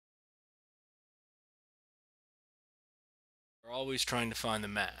We're always trying to find the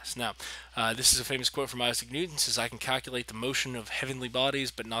mass. Now, this is a famous quote from Isaac Newton. Says, "I can calculate the motion of heavenly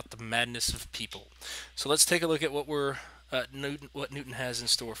bodies, but not the madness of people." So let's take a look at what Newton has in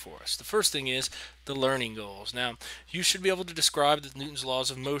store for us. The first thing is the learning goals. Now, you should be able to describe Newton's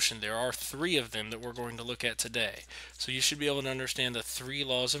laws of motion. There are three of them that we're going to look at today. So you should be able to understand the three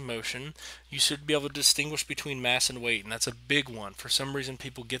laws of motion. You should be able to distinguish between mass and weight, and that's a big one. For some reason,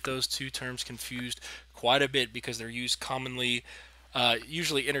 people get those two terms confused quite a bit because they're used commonly,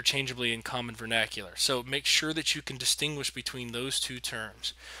 usually interchangeably in common vernacular. So make sure that you can distinguish between those two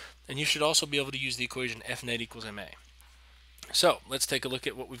terms. And you should also be able to use the equation F net equals ma. So let's take a look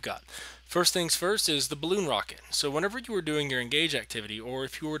at what we've got. First things first is the balloon rocket. So whenever you were doing your engage activity, or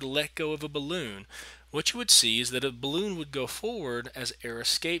if you were to let go of a balloon, what you would see is that a balloon would go forward as air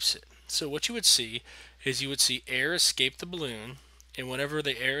escapes it. So what you would see is you would see air escape the balloon, and whenever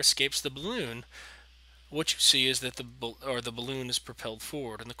the air escapes the balloon, what you see is that the balloon is propelled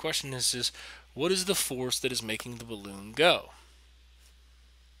forward. And the question is what is the force that is making the balloon go?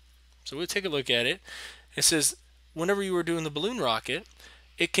 So we'll take a look at it. It says whenever you were doing the balloon rocket,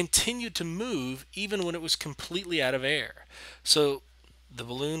 it continued to move even when it was completely out of air. So the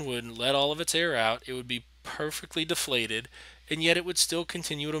balloon would let all of its air out, it would be perfectly deflated, and yet it would still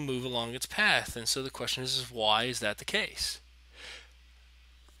continue to move along its path. And so the question is why is that the case?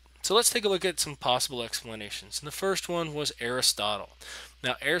 So let's take a look at some possible explanations. And the first one was Aristotle.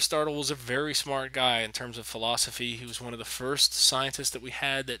 Now, Aristotle was a very smart guy in terms of philosophy. He was one of the first scientists that we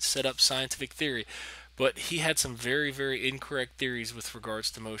had that set up scientific theory. But he had some very, very incorrect theories with regards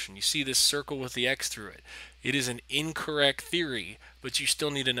to motion. You see this circle with the X through it. It is an incorrect theory, but you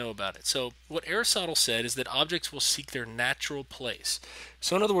still need to know about it. So what Aristotle said is that objects will seek their natural place.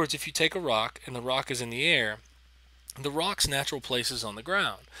 So in other words, if you take a rock and the rock is in the air, the rock's natural place is on the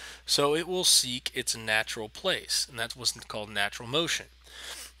ground. So it will seek its natural place, and that's what's called natural motion.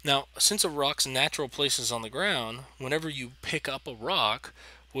 Now, since a rock's natural place is on the ground, whenever you pick up a rock,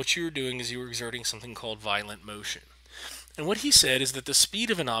 what you're doing is you're exerting something called violent motion. And what he said is that the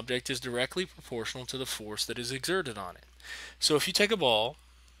speed of an object is directly proportional to the force that is exerted on it. So if you take a ball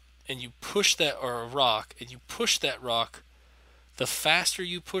and you push that, or a rock, and you push that rock, the faster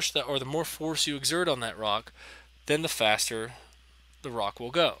you push that, or the more force you exert on that rock, then the faster the rock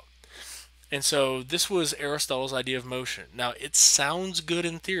will go. And so this was Aristotle's idea of motion. Now, it sounds good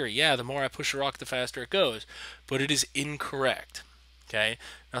in theory. Yeah, the more I push a rock, the faster it goes. But it is incorrect. Okay?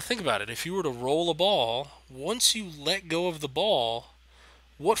 Now think about it. If you were to roll a ball, once you let go of the ball,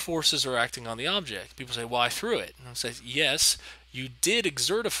 what forces are acting on the object? People say, well, I threw it. And I say, yes, you did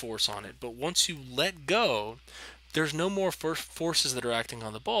exert a force on it, but once you let go, there's no more forces that are acting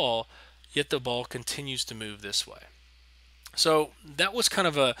on the ball, yet the ball continues to move this way. So that was kind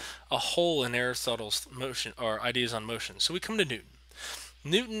of a hole in Aristotle's motion, or ideas on motion. So we come to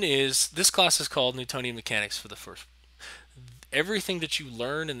Newton. This class is called Newtonian Mechanics for the first. Everything that you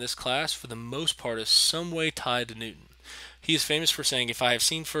learn in this class, for the most part, is some way tied to Newton. He is famous for saying, if I have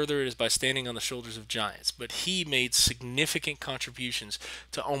seen further, it is by standing on the shoulders of giants. But he made significant contributions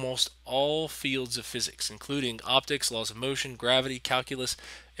to almost all fields of physics, including optics, laws of motion, gravity, calculus,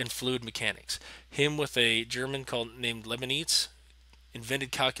 and fluid mechanics. Him with a German named Leibniz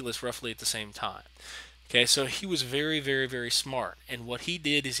invented calculus roughly at the same time. Okay, so he was very, very, very smart. And what he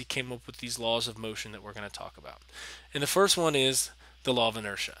did is he came up with these laws of motion that we're going to talk about. And the first one is the law of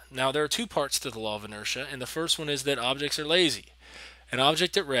inertia. Now, there are two parts to the law of inertia, and the first one is that objects are lazy. An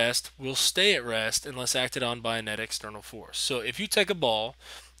object at rest will stay at rest unless acted on by a net external force. So if you take a ball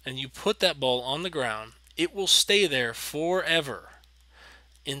and you put that ball on the ground, it will stay there forever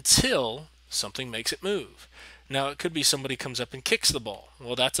until something makes it move. Now, it could be somebody comes up and kicks the ball.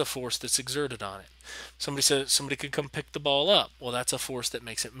 Well, that's a force that's exerted on it. Somebody could come pick the ball up. Well, that's a force that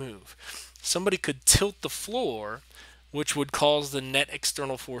makes it move. Somebody could tilt the floor, which would cause the net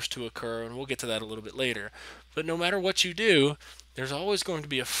external force to occur, and we'll get to that a little bit later. But no matter what you do, there's always going to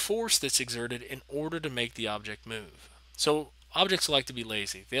be a force that's exerted in order to make the object move. So objects like to be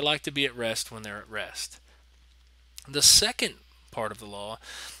lazy. They like to be at rest when they're at rest. The second part of the law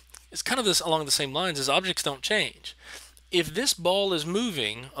is kind of along the same lines as objects don't change. If this ball is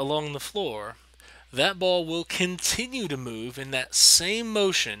moving along the floor, that ball will continue to move in that same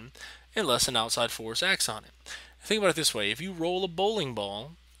motion unless an outside force acts on it. Think about it this way. If you roll a bowling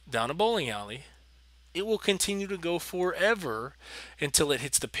ball down a bowling alley, it will continue to go forever until it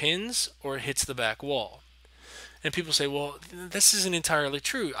hits the pins or it hits the back wall. And people say, well, this isn't entirely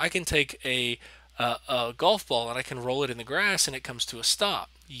true. I can take a golf ball and I can roll it in the grass and it comes to a stop.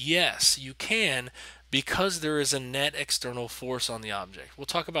 Yes, you can, because there is a net external force on the object. We'll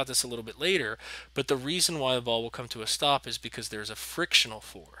talk about this a little bit later, but the reason why the ball will come to a stop is because there's a frictional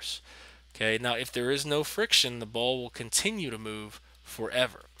force. Okay, now if there is no friction, the ball will continue to move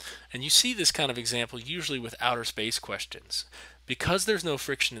forever. And you see this kind of example usually with outer space questions. Because there's no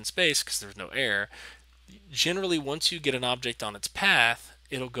friction in space, because there's no air, generally once you get an object on its path,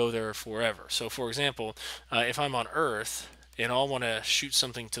 it'll go there forever. So for example, if I'm on Earth and I want to shoot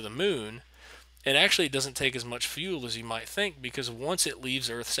something to the moon, it actually doesn't take as much fuel as you might think, because once it leaves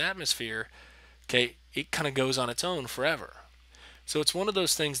Earth's atmosphere, okay, it kind of goes on its own forever. So it's one of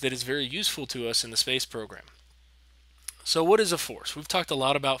those things that is very useful to us in the space program. So what is a force? We've talked a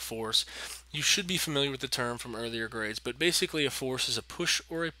lot about force. You should be familiar with the term from earlier grades, but basically a force is a push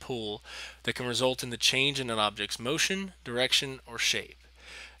or a pull that can result in the change in an object's motion, direction, or shape.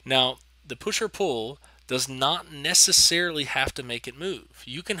 Now, the push or pull does not necessarily have to make it move.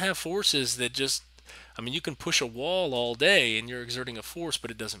 You can have forces that just, you can push a wall all day and you're exerting a force,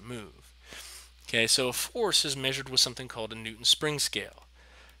 but it doesn't move. Okay, so a force is measured with something called a Newton spring scale.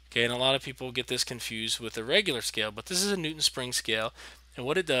 Okay, and a lot of people get this confused with a regular scale, but this is a Newton spring scale, and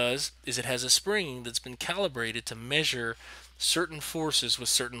what it does is it has a spring that's been calibrated to measure certain forces with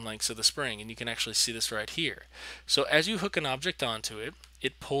certain lengths of the spring, and you can actually see this right here. So as you hook an object onto it,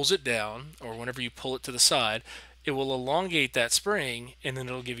 it pulls it down, or whenever you pull it to the side, it will elongate that spring, and then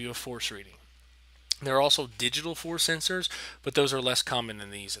it'll give you a force reading. There are also digital force sensors, but those are less common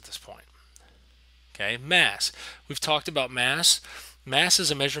than these at this point. Okay, mass. We've talked about mass. Mass is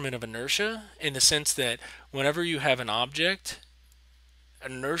a measurement of inertia in the sense that whenever you have an object,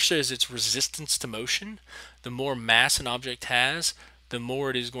 inertia is its resistance to motion. The more mass an object has, the more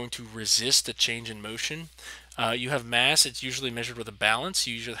it is going to resist a change in motion. You have mass, it's usually measured with a balance.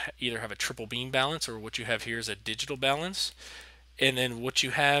 You usually either have a triple beam balance, or what you have here is a digital balance. And then what you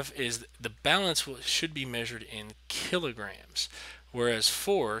have is the balance should be measured in kilograms, whereas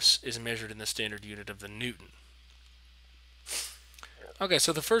force is measured in the standard unit of the Newton. Okay,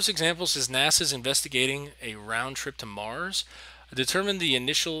 so the first example says NASA's investigating a round trip to Mars. Determine the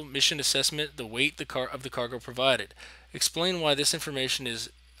initial mission assessment, the weight of the cargo provided. Explain why this information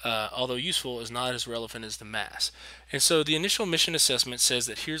is, although useful, is not as relevant as the mass. And so the initial mission assessment says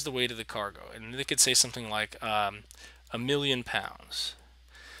that here's the weight of the cargo, and they could say something like 1,000,000 pounds.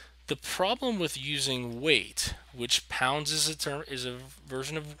 The problem with using weight, which pounds is a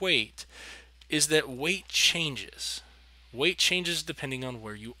version of weight, is that weight changes. Weight changes depending on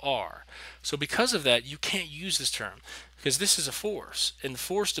where you are. So because of that, you can't use this term, because this is a force, and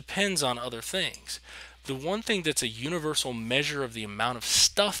force depends on other things. The one thing that's a universal measure of the amount of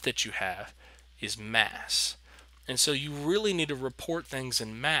stuff that you have is mass. And so you really need to report things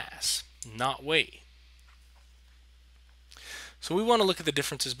in mass, not weight. So we want to look at the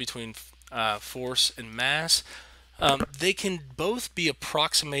differences between force and mass. They can both be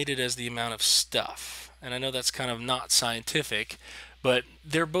approximated as the amount of stuff. And I know that's kind of not scientific, but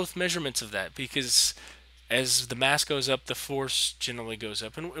they're both measurements of that, because as the mass goes up, the force generally goes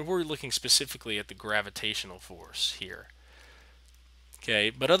up. And we're looking specifically at the gravitational force here. Okay,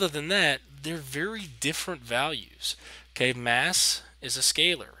 but other than that, they're very different values. Okay, mass is a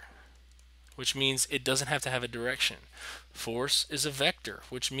scalar, which means it doesn't have to have a direction. Force is a vector,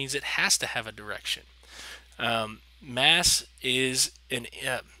 which means it has to have a direction. Mass is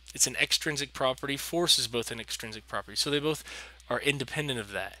it's an extrinsic property. Force is both an extrinsic property. So they both are independent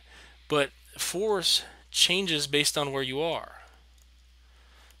of that. But force changes based on where you are.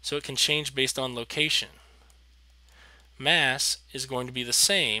 So it can change based on location. Mass is going to be the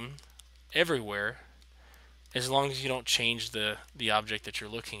same everywhere as long as you don't change the object that you're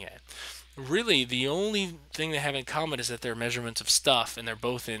looking at. Really, the only thing they have in common is that they're measurements of stuff, and they're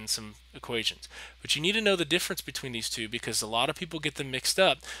both in some equations. But you need to know the difference between these two, because a lot of people get them mixed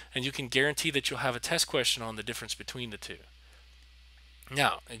up, and you can guarantee that you'll have a test question on the difference between the two.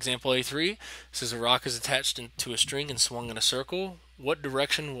 Now, example A3 says a rock is attached to a string and swung in a circle. What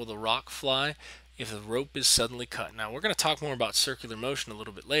direction will the rock fly if the rope is suddenly cut? Now, we're going to talk more about circular motion a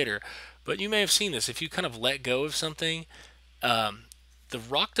little bit later, but you may have seen this. If you kind of let go of something, the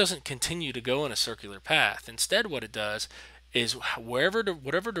rock doesn't continue to go in a circular path. Instead, what it does is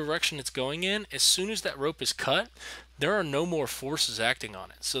whatever direction it's going in, as soon as that rope is cut, there are no more forces acting on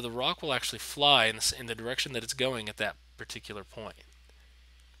it. So the rock will actually fly in the direction that it's going at that particular point.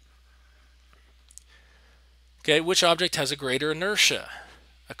 Okay, which object has a greater inertia?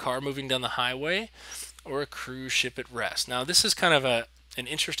 A car moving down the highway or a cruise ship at rest? Now, this is kind of an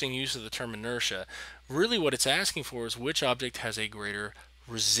interesting use of the term inertia. Really what it's asking for is which object has a greater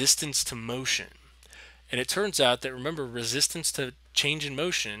resistance to motion. And it turns out that, remember, resistance to change in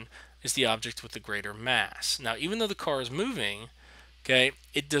motion, is the object with the greater mass. Now, even though the car is moving, okay,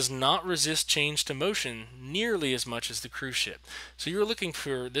 it does not resist change to motion nearly as much as the cruise ship. So you're looking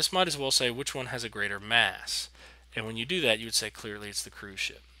for, this might as well say which one has a greater mass. And when you do that, you would say clearly it's the cruise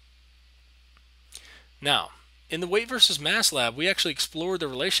ship. Now, in the weight versus mass lab, we actually explored the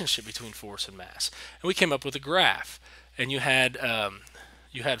relationship between force and mass, and we came up with a graph. And you had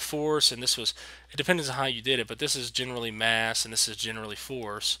force, and this was, it depends on how you did it, but this is generally mass, and this is generally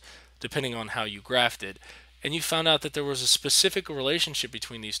force, depending on how you graphed it. And you found out that there was a specific relationship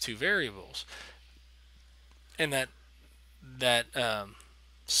between these two variables, and that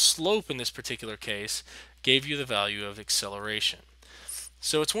slope in this particular case gave you the value of acceleration.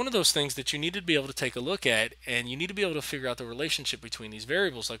 So it's one of those things that you need to be able to take a look at, and you need to be able to figure out the relationship between these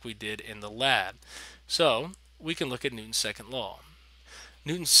variables like we did in the lab. So we can look at Newton's second law.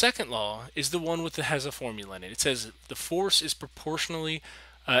 Newton's second law is the one that has a formula in it. It says the force is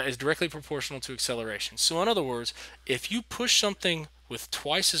directly proportional to acceleration. So in other words, if you push something with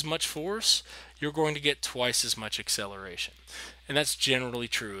twice as much force, you're going to get twice as much acceleration. And that's generally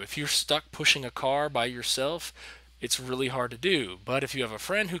true. If you're stuck pushing a car by yourself, it's really hard to do. But if you have a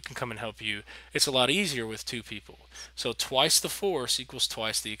friend who can come and help you, it's a lot easier with two people. So twice the force equals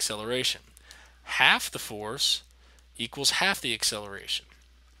twice the acceleration. Half the force equals half the acceleration.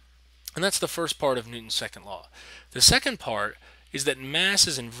 And that's the first part of Newton's second law. The second part is that mass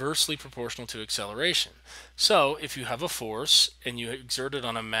is inversely proportional to acceleration. So if you have a force and you exert it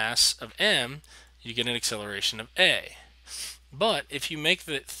on a mass of m, you get an acceleration of a. But if you make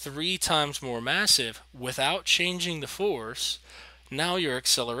it 3 times more massive without changing the force, now your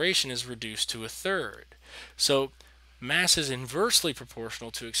acceleration is reduced to 1/3. So mass is inversely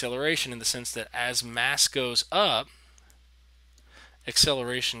proportional to acceleration in the sense that as mass goes up,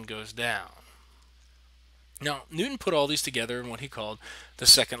 acceleration goes down. Now, Newton put all these together in what he called the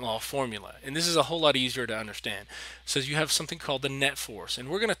second law formula, and this is a whole lot easier to understand. It says you have something called the net force, and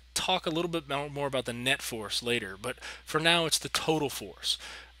we're going to talk a little bit more about the net force later, but for now it's the total force.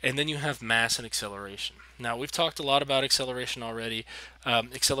 And then you have mass and acceleration. Now, we've talked a lot about acceleration already.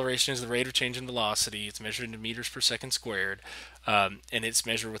 Acceleration is the rate of change in velocity. It's measured in meters per second squared, and it's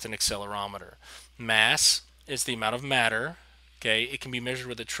measured with an accelerometer. Mass is the amount of matter. Okay, it can be measured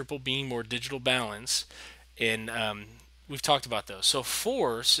with a triple beam or digital balance, and we've talked about those. So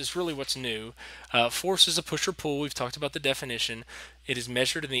force is really what's new. Force is a push or pull. We've talked about the definition. It is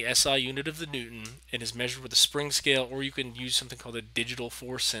measured in the SI unit of the Newton. It is measured with a spring scale, or you can use something called a digital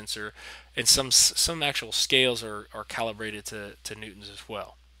force sensor, and some actual scales are calibrated to Newtons as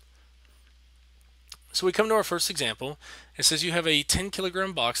well. So we come to our first example. It says you have a 10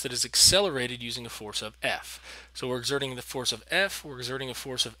 kilogram box that is accelerated using a force of F. So we're exerting the force of F, we're exerting a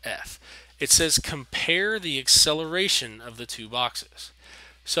force of F. It says compare the acceleration of the two boxes.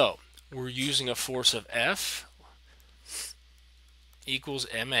 So we're using a force of F equals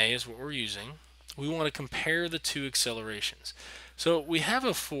ma is what we're using. We want to compare the two accelerations. So we have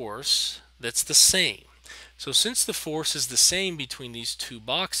a force that's the same. So since the force is the same between these two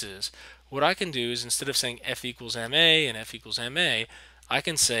boxes, what I can do is instead of saying F equals ma and F equals ma, I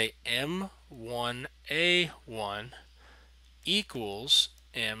can say m1a1 equals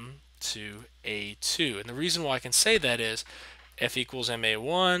m2a2. And the reason why I can say that is F equals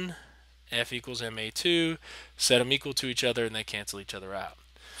ma1, F equals ma2, set them equal to each other and they cancel each other out.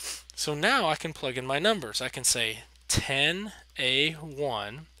 So now I can plug in my numbers. I can say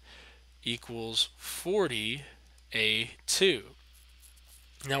 10a1 equals 40a2.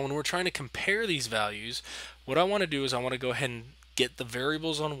 Now when we're trying to compare these values, what I want to do is I want to go ahead and get the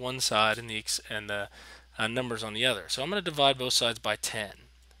variables on one side and the numbers on the other. So I'm going to divide both sides by 10.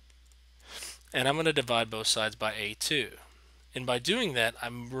 And I'm going to divide both sides by a2. And by doing that, I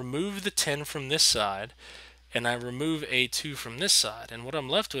remove the 10 from this side and I remove a2 from this side. And what I'm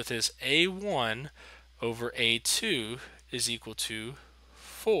left with is a1 over a2 is equal to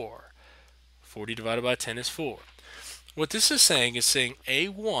 4. 40 divided by 10 is 4. What this is saying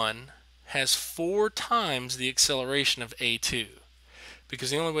a1 has 4 times the acceleration of a2. Because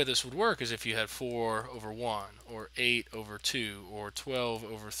the only way this would work is if you had 4 over 1, or 8 over 2, or 12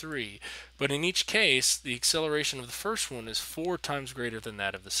 over 3. But in each case, the acceleration of the first one is 4 times greater than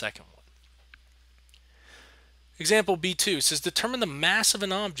that of the second one. Example B2 says determine the mass of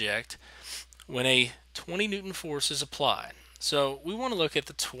an object when a 20 Newton force is applied. So we want to look at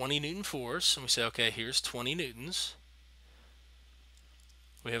the 20 Newton force, and we say, okay, here's 20 Newtons.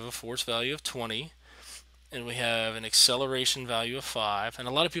 We have a force value of 20. And we have an acceleration value of 5. And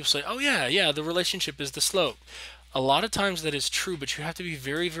a lot of people say, oh yeah, the relationship is the slope. A lot of times that is true, but you have to be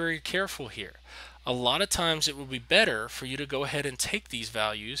very, very careful here. a lot of times it would be better for you to go ahead and take these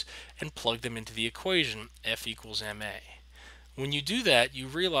values and plug them into the equation F equals ma. When you do that, you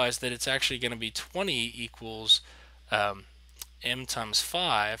realize that it's actually going to be 20 equals m times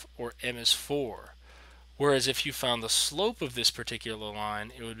 5, or m is 4. Whereas if you found the slope of this particular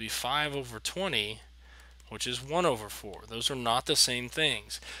line, it would be 5 over 20, which is 1 over 4. Those are not the same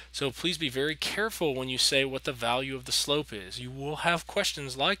things. So please be very careful when you say what the value of the slope is. You will have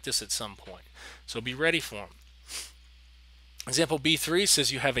questions like this at some point, so be ready for them. Example B3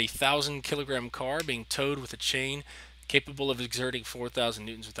 says you have a 1,000 kilogram car being towed with a chain capable of exerting 4,000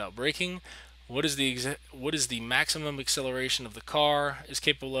 newtons without braking. What is the maximum acceleration of the car is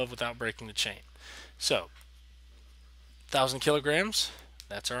capable of without breaking the chain? So 1,000 kilograms,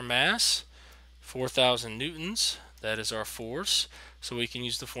 that's our mass. 4,000 newtons, that is our force. So we can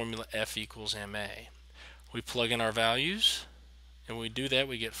use the formula F equals ma. We plug in our values, and when we do that,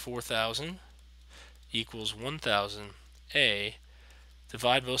 we get 4,000 equals 1,000 a.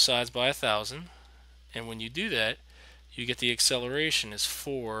 Divide both sides by 1,000, and when you do that, you get the acceleration is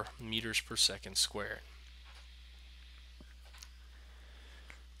 4 meters per second squared.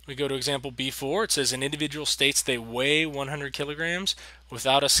 We go to example B4. It says an individual states they weigh 100 kilograms.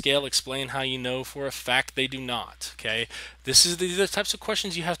 Without a scale, explain how you know for a fact they do not. Okay, these are the types of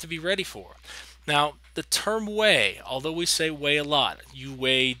questions you have to be ready for. Now, the term weigh, although we say weigh a lot, you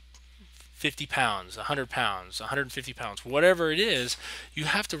weigh 50 pounds, 100 pounds, 150 pounds, whatever it is, you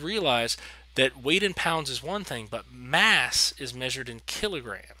have to realize that weight in pounds is one thing, but mass is measured in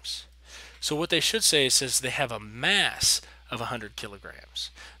kilograms. So what they should say is says they have a mass of 100 kilograms.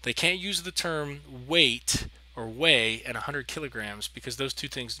 They can't use the term weight or weigh and 100 kilograms because those two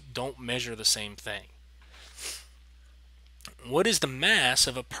things don't measure the same thing. What is the mass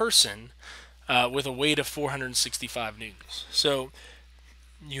of a person with a weight of 465 newtons? So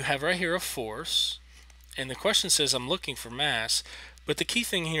you have right here a force, and the question says I'm looking for mass, but the key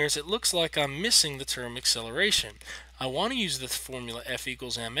thing here is it looks like I'm missing the term acceleration. I want to use the formula F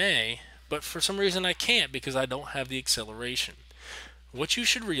equals ma, but for some reason I can't because I don't have the acceleration. What you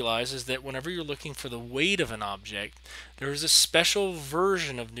should realize is that whenever you're looking for the weight of an object, there is a special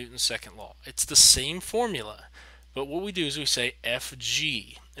version of Newton's second law. It's the same formula, but what we do is we say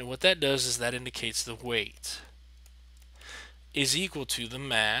Fg, and what that does is that indicates the weight is equal to the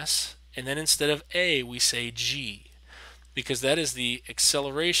mass, and then instead of a we say g, because that is the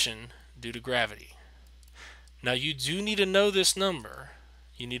acceleration due to gravity. Now you do need to know this number.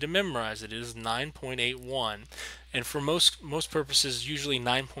 You need to memorize it. It is 9.81, and for most purposes, usually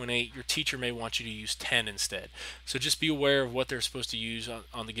 9.8. Your teacher may want you to use 10 instead. So just be aware of what they're supposed to use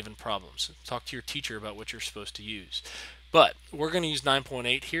on the given problems. Talk to your teacher about what you're supposed to use. But we're going to use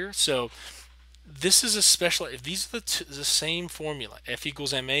 9.8 here. So this is a special. If these are the same formula, F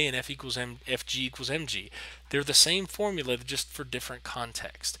equals ma and Fg equals mg, they're the same formula just for different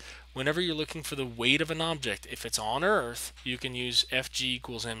context. Whenever you're looking for the weight of an object, if it's on Earth, you can use Fg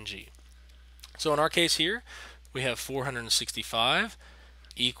equals mg. So in our case here, we have 465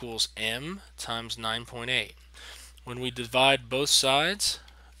 equals m times 9.8. When we divide both sides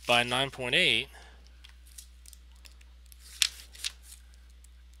by 9.8,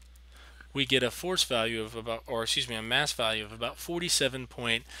 we get a force value of about, or excuse me, a mass value of about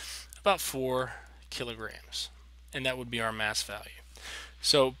 47.4 kilograms, and that would be our mass value.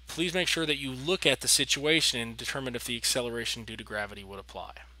 So please make sure that you look at the situation and determine if the acceleration due to gravity would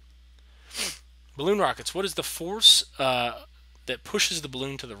apply. Balloon rockets. What is the force that pushes the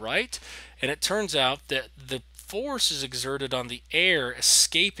balloon to the right? And it turns out that the force is exerted on the air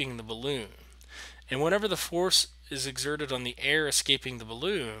escaping the balloon. And whenever the force is exerted on the air escaping the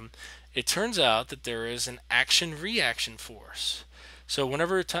balloon, it turns out that there is an action-reaction force. So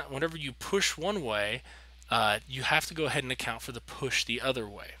whenever you push one way, you have to go ahead and account for the push the other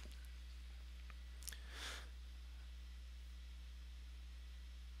way.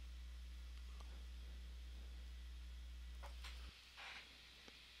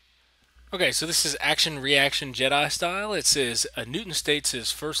 Okay, so this is action-reaction Jedi style. It says Newton states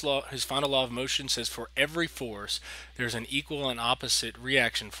his final law of motion says for every force there's an equal and opposite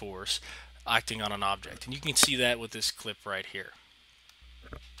reaction force acting on an object, and you can see that with this clip right here.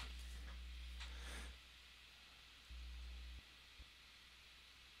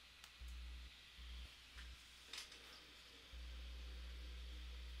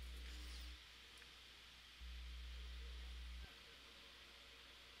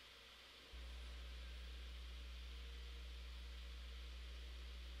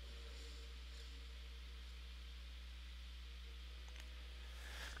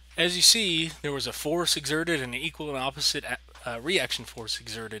 As you see, there was a force exerted and an equal and opposite reaction force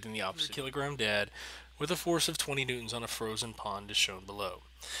exerted in the opposite kilogram dead with a force of 20 newtons on a frozen pond is shown below.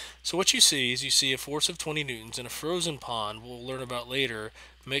 So what you see is you see a force of 20 newtons in a frozen pond. We'll learn about later.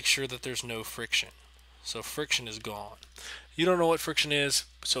 Make sure that there's no friction. So friction is gone. You don't know what friction is,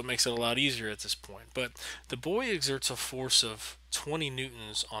 so it makes it a lot easier at this point. But the boy exerts a force of 20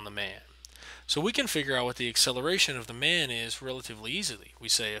 newtons on the man. So we can figure out what the acceleration of the man is relatively easily. We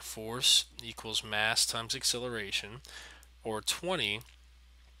say a force equals mass times acceleration, or 20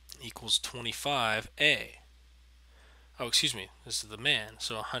 equals 25a. Oh, excuse me, this is the man,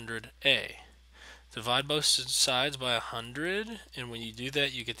 so 100a. Divide both sides by 100, and when you do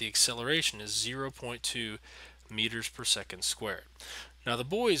that, you get the acceleration is 0.2 meters per second squared. Now the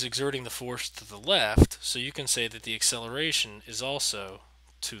boy is exerting the force to the left, so you can say that the acceleration is also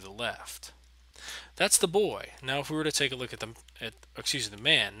to the left. That's the boy. Now if we were to take a look at the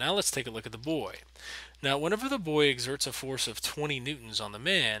man, now let's take a look at the boy. Now whenever the boy exerts a force of 20 newtons on the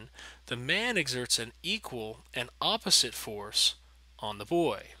man exerts an equal and opposite force on the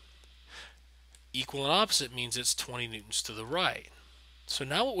boy. Equal and opposite means it's 20 newtons to the right. So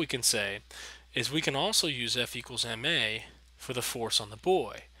now what we can say is we can also use F equals ma for the force on the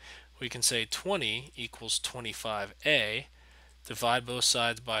boy. We can say 20 equals 25a, divide both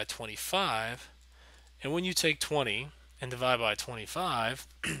sides by 25, and when you take 20 and divide by 25,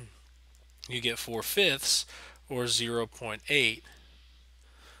 you get 4/5, or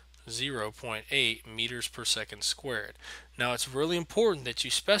 0.8 meters per second squared. Now it's really important that you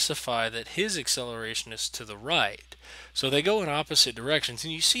specify that his acceleration is to the right. So they go in opposite directions,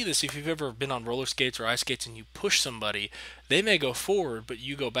 and you see this if you've ever been on roller skates or ice skates and you push somebody. They may go forward, but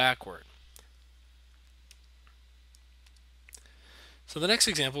you go backward. So the next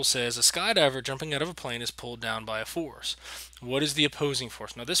example says a skydiver jumping out of a plane is pulled down by a force. What is the opposing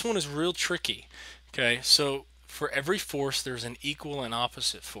force? Now this one is real tricky. Okay, so for every force there's an equal and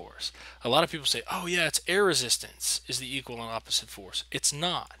opposite force. A lot of people say, oh yeah, it's air resistance is the equal and opposite force. It's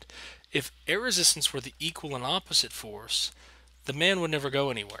not. If air resistance were the equal and opposite force, the man would never go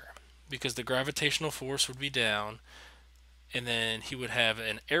anywhere because the gravitational force would be down, and then he would have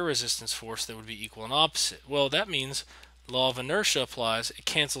an air resistance force that would be equal and opposite. Well, that means law of inertia applies, it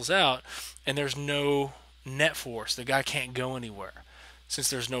cancels out, and there's no net force. The guy can't go anywhere. Since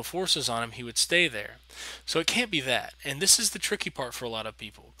there's no forces on him, he would stay there. So it can't be that. And this is the tricky part for a lot of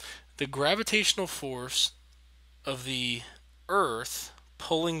people. The gravitational force of the Earth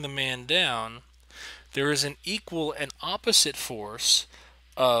pulling the man down, there is an equal and opposite force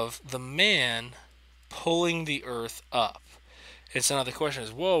of the man pulling the Earth up. And so now the question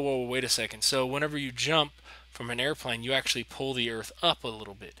is, whoa, wait a second. So whenever you jump from an airplane, you actually pull the Earth up a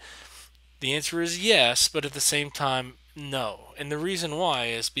little bit. The answer is yes, but at the same time, no. And the reason why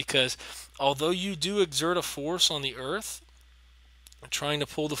is because although you do exert a force on the Earth, trying to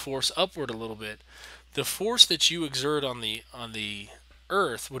pull the force upward a little bit, the force that you exert on the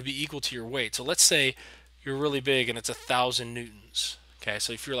Earth would be equal to your weight. So let's say you're really big and it's 1,000 newtons. Okay,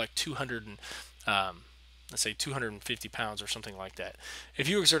 so if you're like 200 and let's say 250 pounds or something like that. If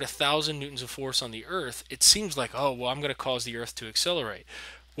you exert 1,000 newtons of force on the Earth, it seems like, oh, well, I'm going to cause the Earth to accelerate.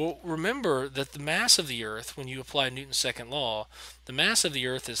 Well, remember that the mass of the Earth, when you apply Newton's second law, the mass of the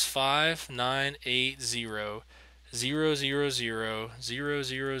Earth is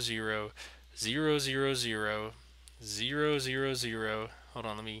 5,980,000,000,000,000,000,000. Hold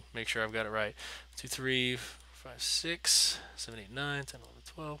on, let me make sure I've got it right. 2, 3, 5, 6, 7, 8, 9, 10, 11,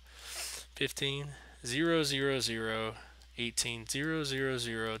 12, 15, 0, 0, 0, 18, 0, 0,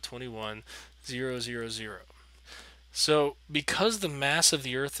 0, 21, 0, 0, 0. So because the mass of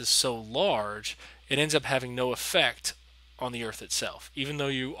the Earth is so large, it ends up having no effect on the Earth itself, even though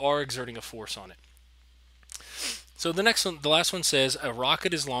you are exerting a force on it. So the last one says a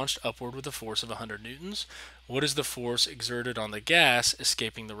rocket is launched upward with a force of 100 newtons. What is the force exerted on the gas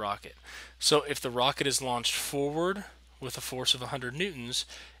escaping the rocket? So if the rocket is launched forward with a force of 100 newtons,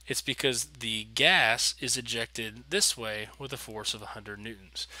 it's because the gas is ejected this way with a force of 100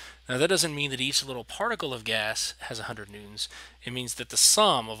 newtons. Now that doesn't mean that each little particle of gas has 100 newtons. It means that the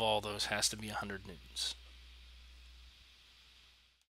sum of all those has to be 100 newtons.